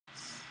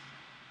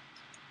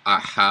I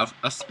have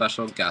a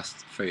special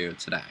guest for you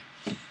today.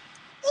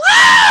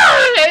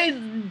 He's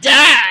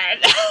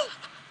dead.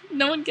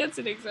 No one gets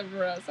it except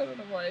for us. I don't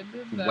know why I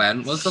did that.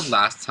 When was the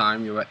last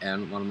time you were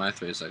in one of my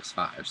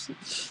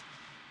 365s?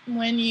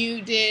 When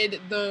you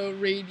did the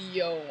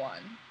radio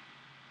one.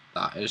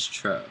 That is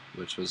true,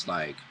 which was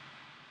like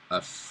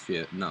last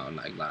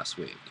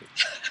week.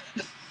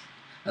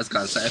 I was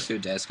gonna say a few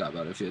days ago,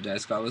 but a few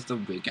days ago was the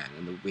weekend,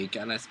 and the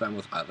weekend I spent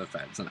with other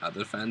friends, and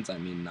other friends I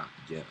mean not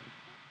you.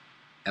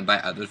 And by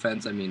other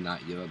friends I mean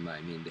not you, and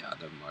I mean the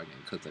other Morgan,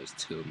 because there's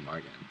two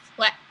Morgans.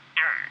 What?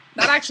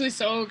 That actually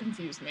so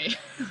confused me.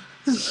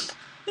 I'm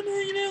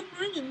hanging out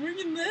with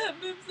Morgan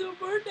left. I'm so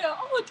bored now.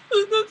 Oh,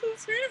 that's so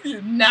sweet of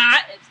you. Nah,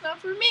 it's not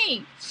for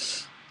me.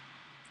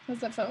 How's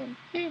that phone?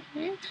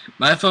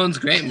 My phone's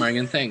great,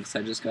 Morgan, thanks.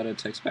 I just got a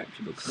text back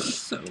people because it's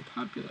so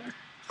popular.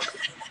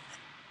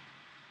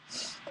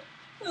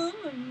 Oh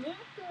my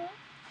god.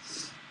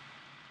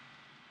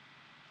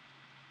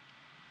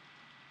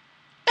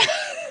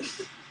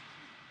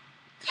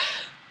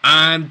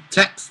 I'm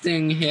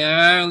texting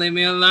here, leave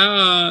me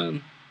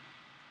alone.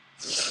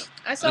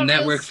 I saw a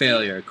network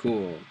failure,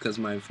 cool, because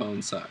my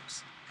phone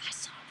sucks. I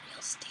saw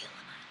Real Steel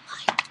and I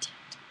liked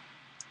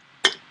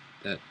it.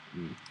 That, I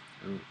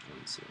don't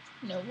want to see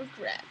it. No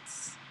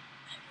regrets.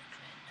 I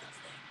regret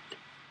nothing.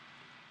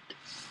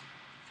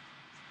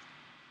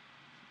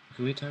 What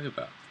can we talk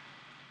about?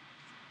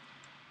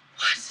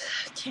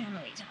 What can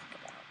we talk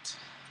about?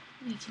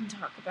 We can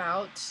talk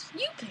about...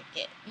 You pick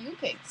it. You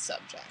pick the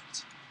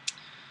subject.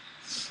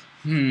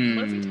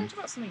 What if we talked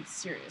about something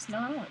serious? No,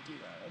 I don't want to do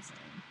that.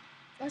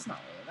 That's not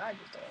weird. I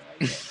just don't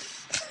like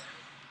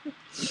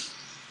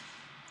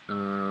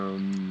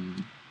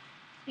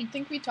it. I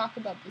think we talk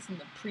about this in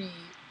the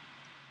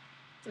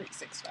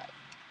pre-365.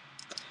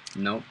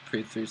 Nope,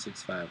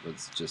 pre-365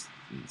 was just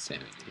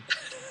insanity.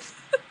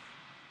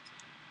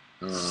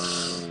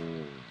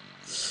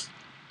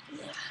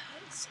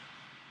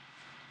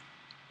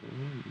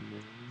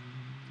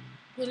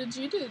 What did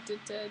you do,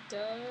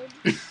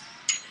 Doug?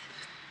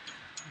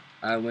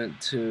 I went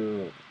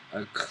to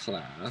a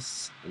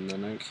class, and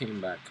then I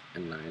came back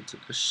and I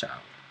took a shower.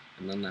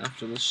 And then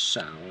after the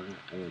shower,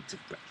 I went to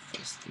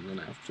breakfast. And then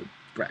after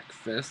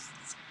breakfast,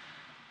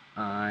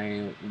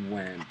 I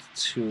went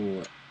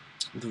to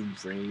the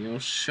radio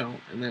show.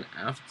 And then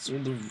after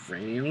the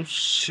radio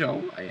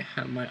show, I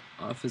had my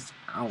office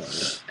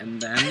hours.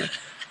 And then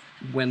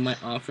when my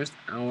office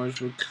hours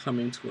were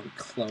coming to a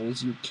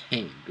close, you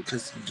came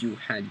because you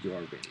had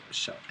your radio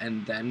show.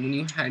 And then when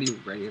you had your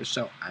radio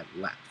show, I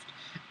left.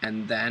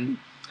 And then,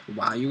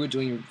 while you were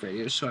doing your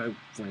radio show, I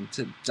went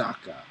to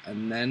DACA.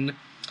 And then,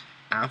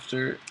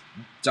 after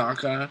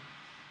DACA,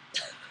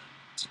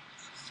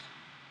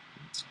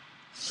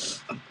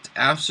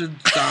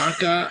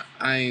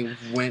 I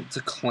went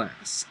to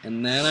class.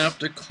 And then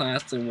after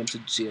class, I went to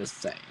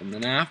GSA. And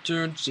then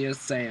after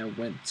GSA, I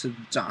went to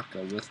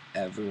DACA with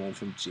everyone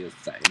from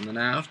GSA. And then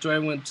after I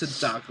went to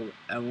DACA with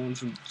everyone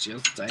from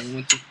GSA, I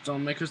went to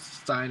Filmmaker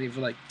Society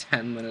for like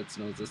 10 minutes,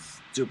 and it was a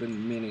stupid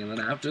meeting. And then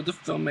after the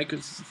Filmmaker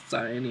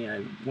Society,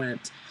 I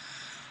went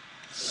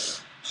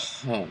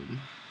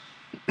home.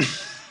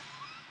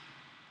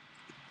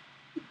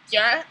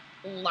 You're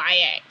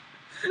lying.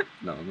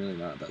 No, I'm really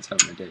not. That's how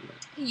my day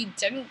went. You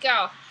didn't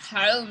go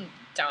home,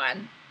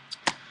 Dawn.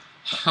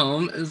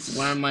 Home is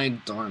where my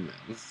dorm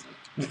is.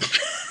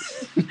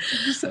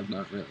 You said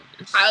not really.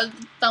 I was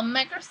the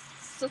Filmmaker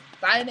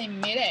Society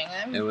meeting.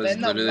 It was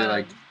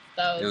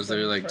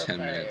literally like 10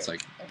 minutes.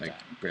 Like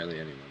barely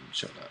anyone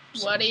showed up.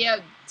 So. What do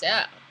you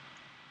do?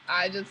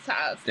 I just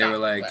had to stop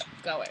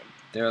going.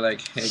 They were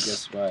like, hey,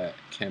 guess what?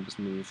 Campus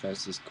Movie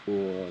Fest is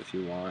cool. If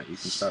you want, you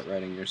can start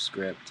writing your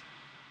script.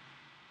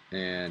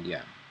 And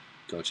yeah.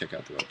 Go check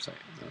out the website.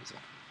 And that was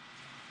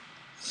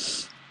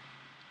it.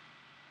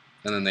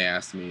 And then they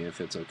asked me if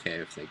it's okay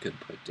if they could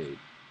put day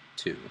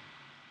 2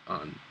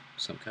 on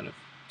some kind of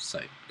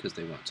site because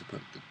they want to put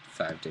the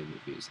 5-day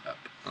movies up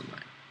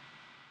online.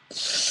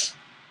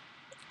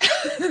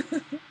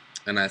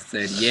 And I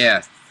said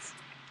yes.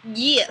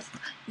 Yes.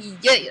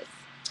 Yes.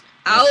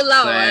 Oh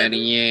Lord. I said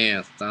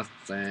yes. I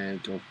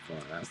said go for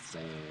it. I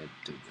said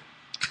do it.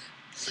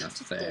 I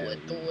said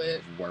do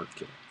it.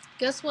 Work it.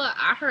 Guess what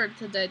I heard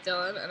today,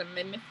 Dylan, and it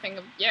made me think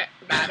of you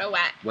right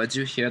away. What'd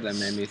you hear that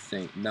made me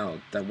think?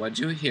 No, what'd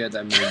you hear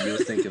that made you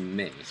think of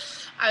me?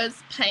 I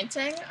was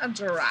painting a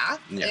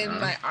giraffe in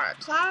my art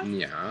class.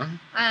 Yeah.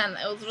 And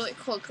it was really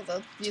cool because I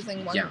was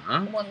using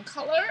one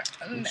color,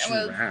 and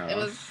it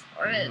was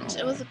orange.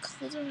 No. It was a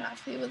cool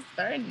giraffe. He was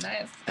very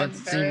nice and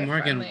very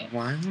Morgan, friendly.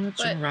 Why would a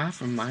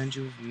giraffe remind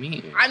you of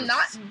me? I'm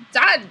not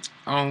done.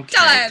 Okay,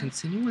 Dylan.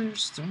 Continue with your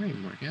story,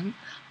 Morgan.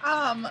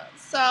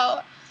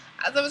 So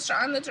as I was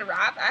drawing the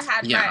giraffe, I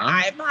had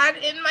my iPod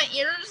in my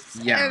ears.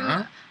 Yeah.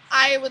 And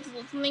I was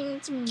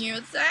listening to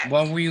music.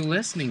 What were you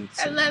listening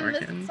to, And then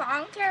Morgan? this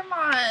song came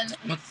on.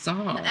 What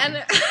song?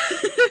 And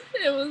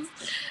it was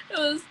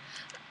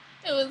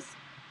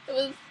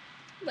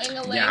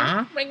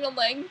ring-a-ling,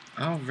 ring-a-ling.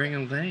 Oh,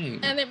 ring-a-ling.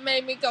 And it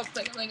made me go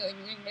ring-a-ling,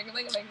 ring-a-ling,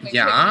 ring-a-ling, ring-a-ling,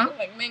 yeah?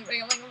 ring-a-ling,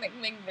 ring-a-ling,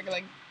 ring-a-ling,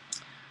 ring-a-ling.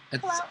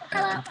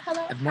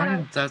 Hello.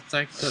 Morgan, it's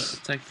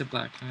like the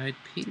Black Eyed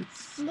Peas.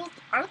 Those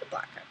are the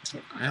Black Eyed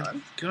Peas.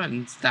 Good.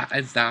 And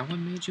is that what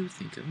made you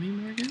think of me,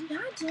 Morgan? Yeah,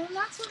 Dylan,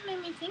 that's what made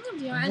me think of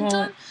you.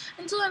 Well,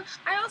 And Dylan,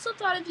 I also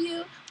thought of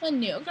you when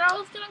New Girl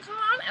was gonna come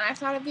on, and I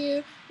thought of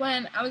you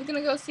when I was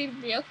gonna go see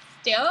Real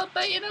Still.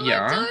 But you know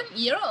what, Dylan?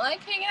 You don't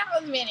like hanging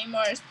out with me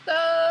anymore, so.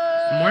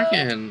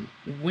 Morgan,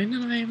 when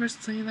did I ever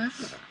say that?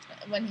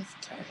 When he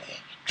started.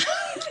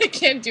 I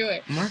can't do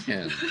it.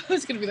 Morgan. I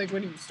was gonna be like,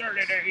 when he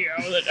started it, you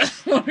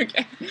know.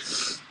 Okay.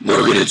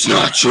 Morgan, it's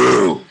not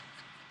true.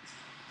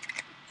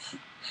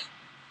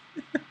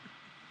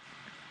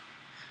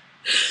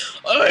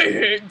 I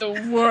hate the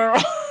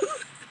world.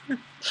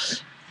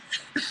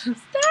 Stop.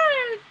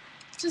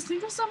 Just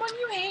think of someone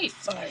you hate.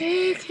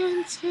 Speak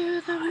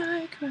into the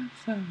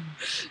microphone.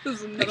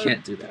 This is I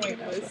can't do that.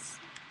 Pointless.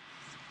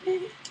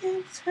 Speak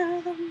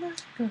into the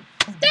microphone.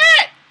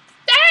 Stop.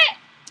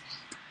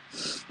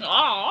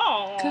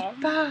 Oh.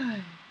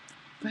 Goodbye,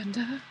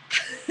 Brenda.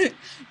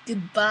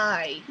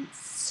 Goodbye,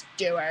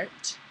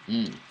 Stuart.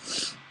 Goodbye.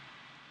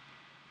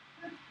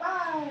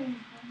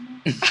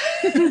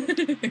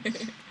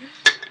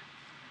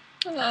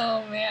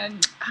 Oh man,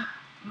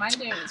 my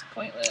day was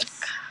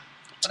pointless.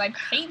 But I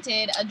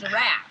painted a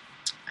giraffe.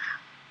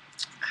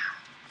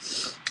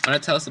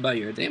 Want to tell us about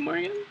your day,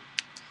 Morgan?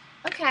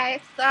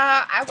 Okay, so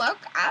I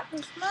woke up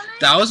this morning.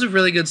 That was a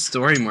really good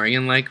story,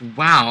 Morgan. Like,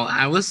 wow,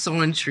 I was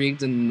so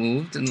intrigued and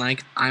moved, and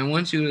like, I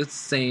want you to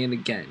say it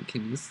again.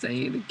 Can you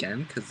say it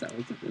again? Because that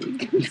was a really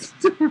good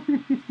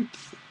story.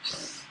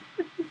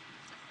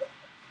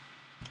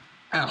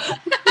 Ow.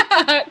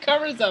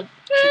 Covers up.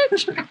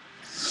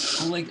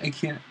 I'm like, I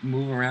can't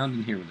move around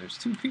in here when there's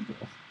two people.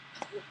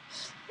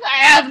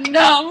 I have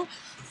no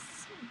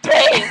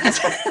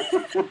space.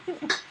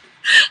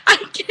 I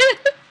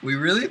can't. We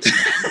really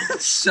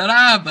shut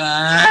up.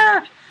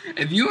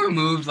 If you were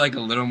moved like a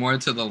little more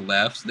to the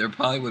left, there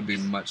probably would be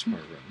much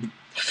more room.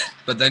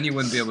 But then you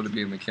wouldn't be able to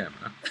be in the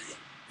camera.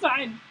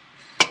 Fine,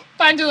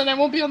 Dylan. I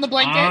won't be on the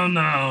blanket. Oh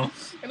no.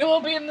 And it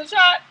won't be in the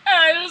shot. And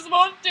I just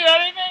won't do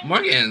anything.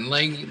 Morgan,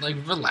 like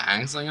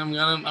relax. Like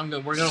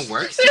we're gonna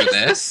work through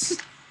this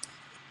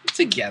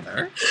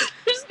together.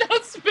 There's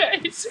no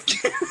space.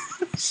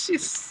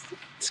 She's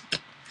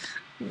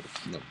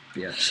no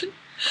bitch.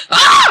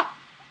 Ah!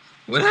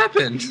 What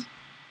happened?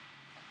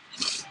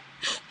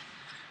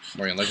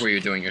 Morgan, look what you're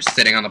doing. You're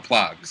sitting on the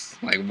plugs.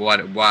 Like,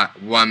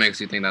 what makes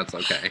you think that's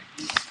okay?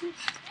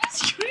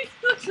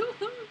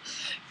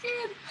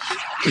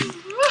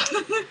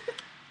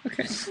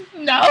 Okay.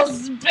 No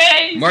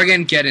space.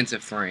 Morgan, get into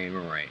frame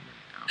right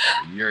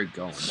now. You're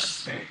going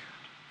bad.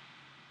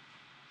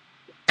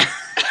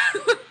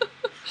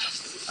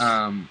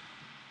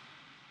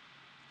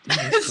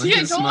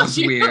 It smells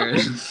weird.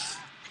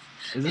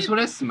 Is this what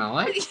I smell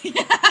like?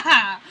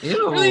 Yeah.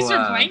 Ew. At least your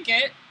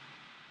blanket.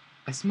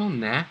 I smell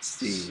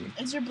nasty.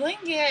 It's your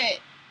blanket.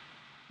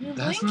 Your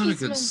That's blanket not a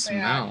good smells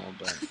smell, bad.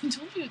 but I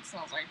told you it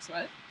smells like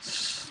sweat.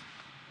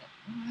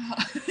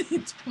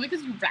 It's probably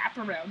because you wrap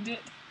around it.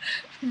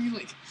 And you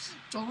like,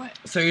 don't let.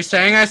 So you're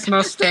saying I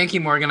smell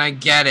stanky, Morgan? I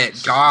get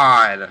it.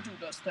 God. Do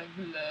the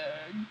stanky leg.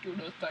 Do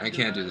the stanky I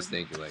can't do the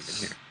leg. stanky leg in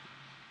here.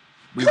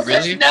 We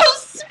really? No.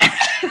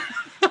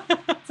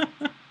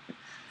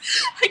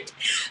 I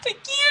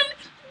can't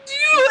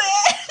do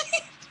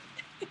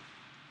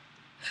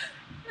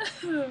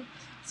it.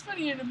 It's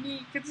funnier to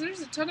me because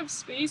there's a ton of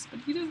space, but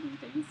he doesn't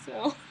think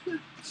so.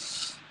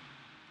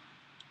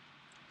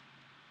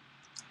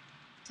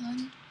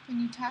 Done when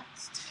you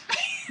text.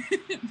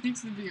 It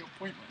makes the video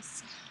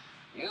pointless.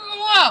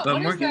 Whoa, But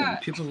what Morgan, is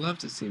that? people love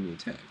to see me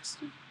text.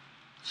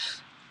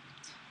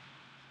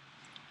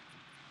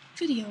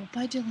 Video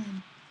by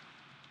Dylan.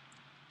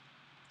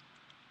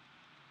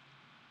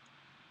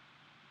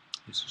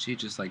 Isn't she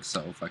just like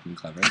so fucking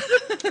clever?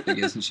 Like,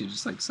 isn't she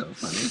just like so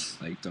funny?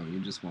 Like, don't you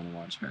just want to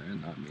watch her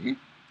and not me?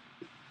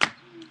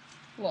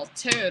 Little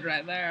turd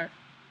right there.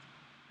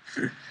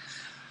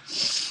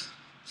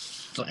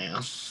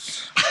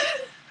 Sass.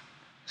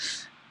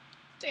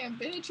 Damn,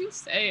 bitch, you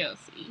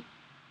sassy.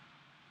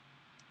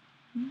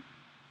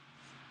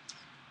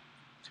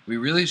 We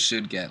really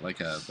should get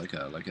like a.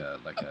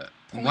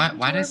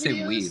 Why did I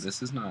say we? videos?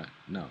 This is not.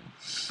 No,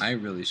 I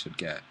really should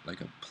get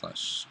like a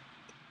plush,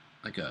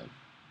 like a.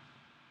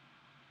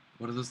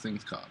 What are those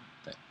things called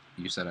that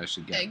you said I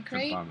should get Egg at the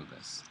crate? bottom of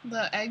this?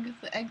 The egg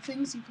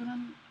things you put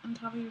on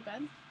top of your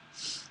bed.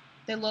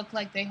 They look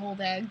like they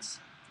hold eggs.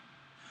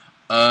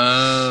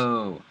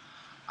 Oh,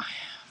 I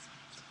have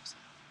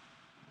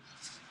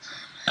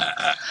one of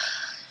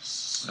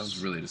those. That was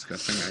really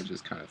disgusting. I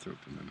just kind of threw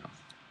up in my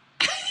mouth.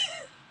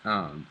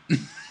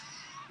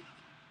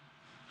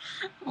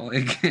 Well,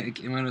 it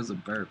came out as a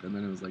burp, and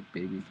then it was like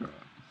baby throw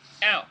up.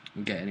 Ow.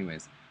 Okay,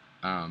 anyways,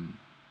 I'm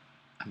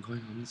going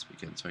home this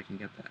weekend, so I can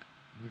get that.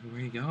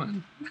 Where are you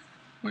going?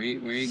 Where are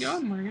you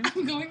going, Morgan?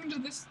 I'm going into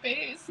this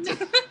space.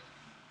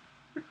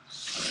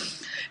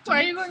 Why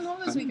are you going home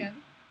this weekend?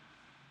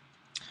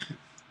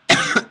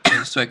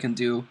 So I can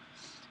do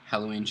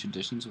Halloween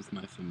traditions with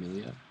my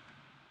familia.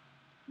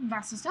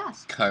 Was ist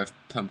das? Carve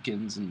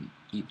pumpkins and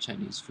eat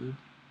Chinese food.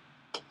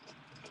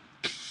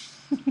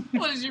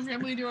 What does your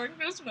family do on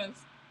Christmas?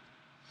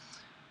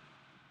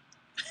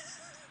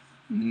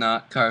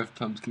 Not carve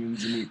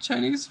pumpkins and eat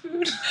Chinese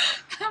food.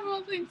 How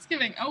about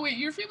Thanksgiving? Oh wait,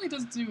 your family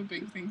does do a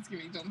big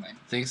Thanksgiving, don't they?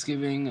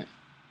 Thanksgiving.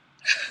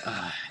 God,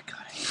 I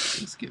hate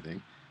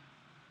Thanksgiving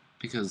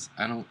because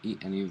I don't eat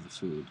any of the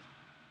food.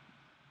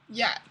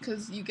 Yeah,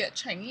 because you get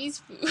Chinese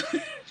food.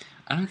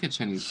 I don't get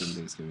Chinese food on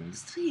Thanksgiving.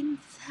 Sweet and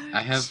sour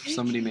I have chicken.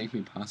 somebody make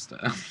me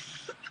pasta.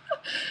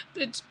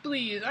 Bitch,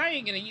 please, I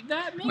ain't gonna eat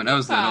that. Make When I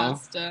was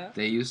pasta. little,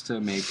 they used to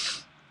have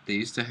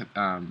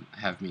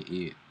me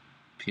eat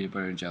peanut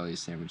butter and jelly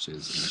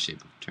sandwiches in the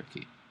shape of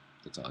turkey.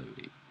 That's all I would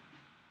eat.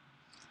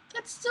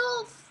 That's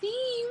still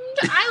themed.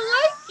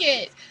 I like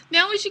it.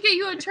 Now we should get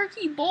you a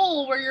turkey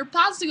bowl where your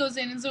pasta goes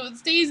in and so it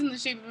stays in the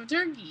shape of a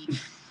turkey.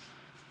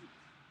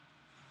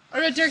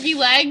 Or a turkey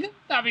leg.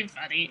 That'd be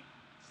funny.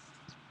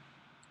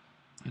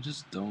 I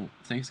just don't.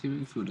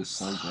 Thanksgiving food is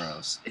so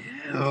gross.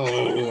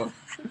 Ew.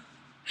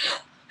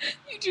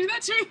 You do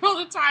that to me all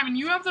the time and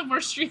you have the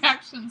worst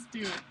reactions to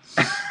it.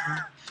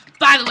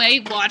 By the way,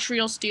 watch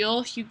Real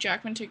Steel. Hugh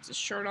Jackman takes his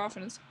shirt off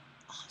and it's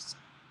awesome.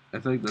 I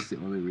feel like that's the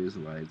only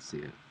reason why I'd see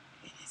it.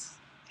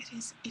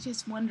 It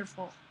is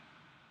wonderful.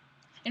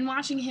 And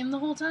watching him the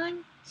whole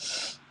time,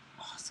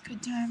 oh, it's a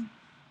good time.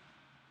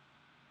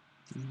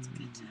 It's a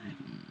good time.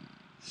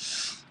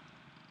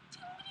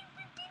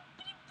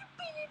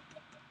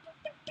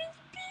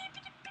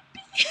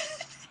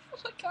 Oh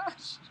my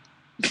gosh.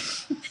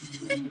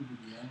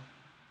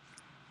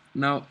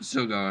 No,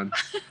 still going.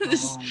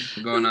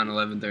 We're going on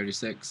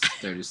 11:36,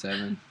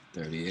 37,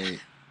 38,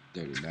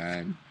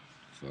 39,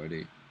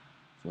 40,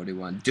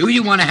 41. Do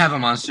you want to have a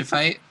monster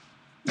fight?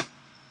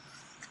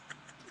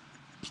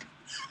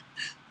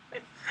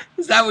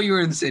 Is that what you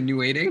were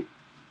insinuating?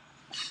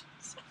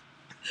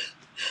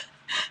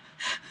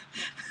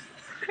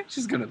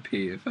 She's gonna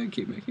pee if I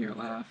keep making her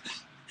laugh.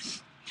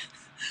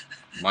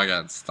 My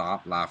God,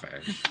 stop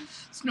laughing.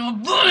 It's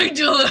not funny,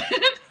 Dylan.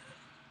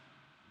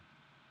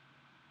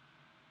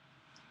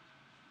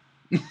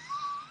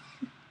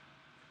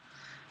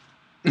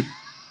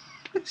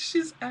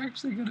 She's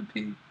actually gonna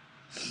pee.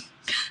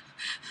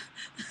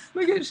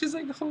 Look at it, she's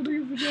like holding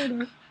her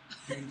vagina.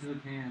 Into a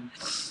can.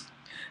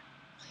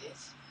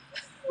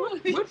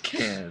 What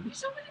can? You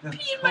told me to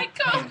pee in my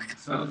Coke.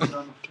 So it's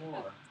on the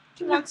floor.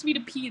 He wants me to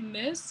pee in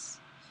this.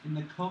 In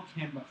the Coke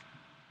can, but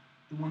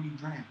the one you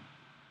drank.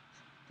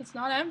 It's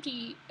not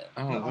empty.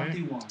 Oh, The where?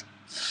 empty one.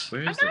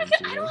 Where I is the empty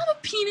don't one? have a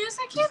penis.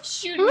 I can't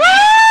shoot it.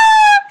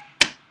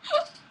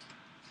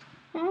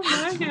 Oh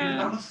my Put it on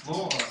God. the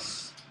floor.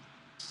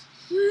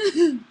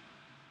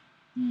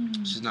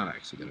 She's not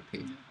actually gonna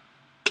pee.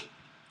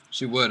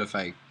 She would if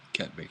I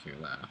kept making her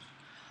laugh.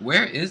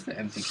 Where is the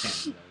empty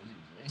can?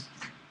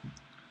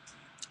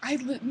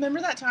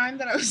 Remember that time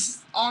that I was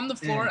on the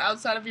floor Yeah.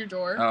 outside of your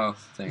door? Oh,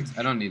 thanks.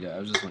 I don't need it. I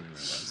was just wondering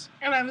where it was.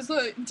 And I was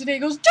like, Danae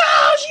goes,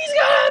 no, she's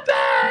gonna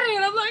pay!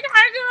 And I'm like,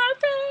 I'm gonna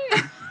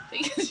pay!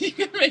 Because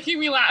you're making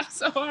me laugh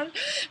so hard.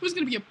 It was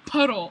gonna be a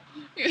puddle.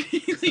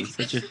 I'm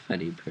such a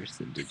funny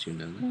person. Did you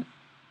know that?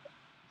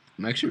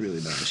 I'm actually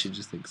really not. She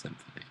just thinks I'm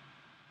funny.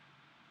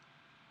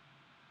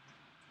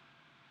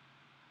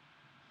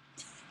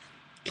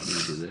 Can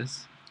you do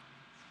this?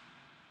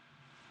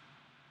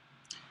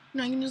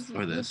 No, you can just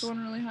Or lift this. the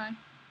one really high.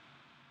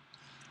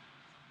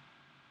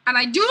 And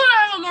I do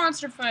have a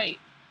monster fight!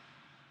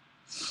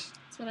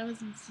 That's what I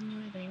was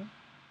insinuating.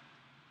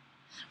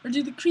 Or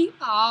do the creep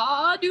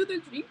do the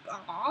creep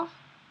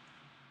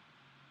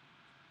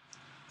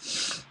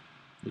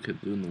Look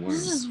at doing the This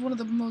worms. is one of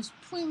the most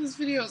pointless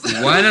videos.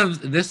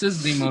 This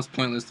is the most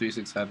pointless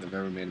 365 I've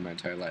ever made in my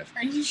entire life.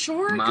 Are you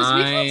sure? Because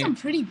we've had My- some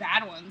pretty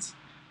bad ones.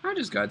 I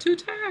just got 2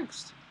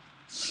 texts.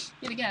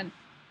 Yet again.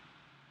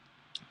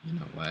 You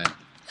know what?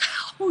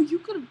 Oh, you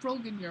could have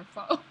broken your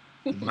phone.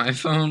 My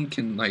phone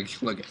can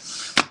look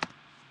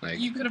at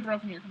You could have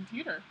broken your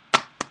computer.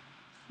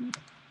 No.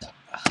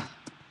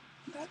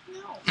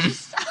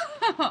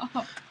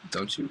 Stop.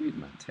 Don't you read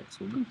my text,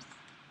 woman?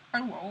 I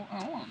won't. I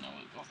don't want to know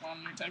what goes on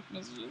in your text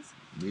messages.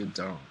 You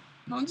don't.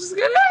 I'm just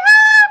gonna.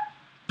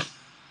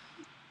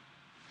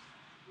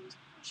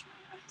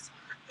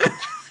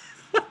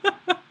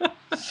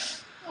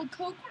 Oh,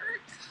 Coke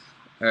work.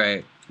 All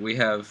right, we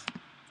have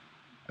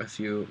a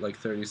few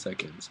 30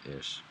 seconds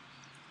ish.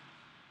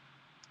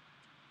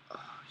 Oh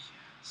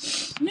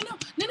yes. No.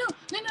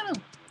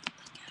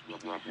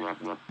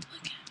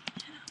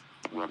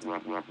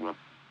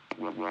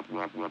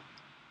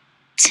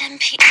 10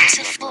 p.m.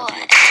 to 4,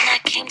 and I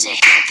came to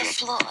hit the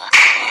floor.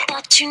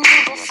 Thought you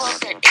knew before,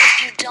 but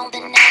if you don't,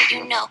 then now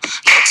you know.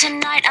 Yo,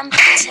 tonight I'm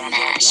back to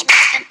mash.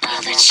 Make them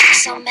other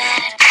chicks so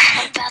mad.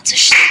 I'm about to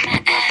shake my